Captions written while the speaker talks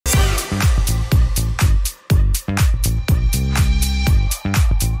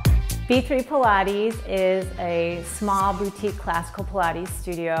B3 Pilates is a small boutique classical Pilates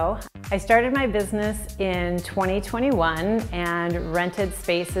studio. I started my business in 2021 and rented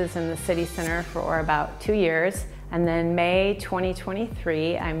spaces in the city center for about 2 years. And then May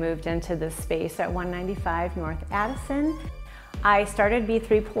 2023, I moved into this space at 195 North Addison. I started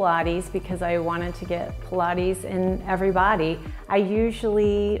B3 Pilates because I wanted to get Pilates in every body. I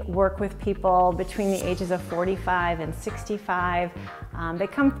usually work with people between the ages of 45 and 65. They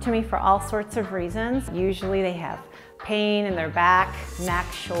come to me for all sorts of reasons. Usually they have pain in their back,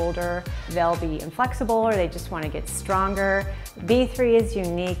 neck, shoulder. They'll be inflexible or they just want to get stronger. B3 is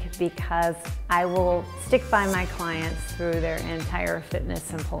unique because I will stick by my clients through their entire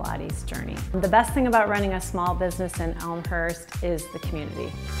fitness and Pilates journey. The best thing about running a small business in Elmhurst is the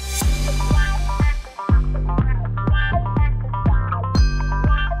community.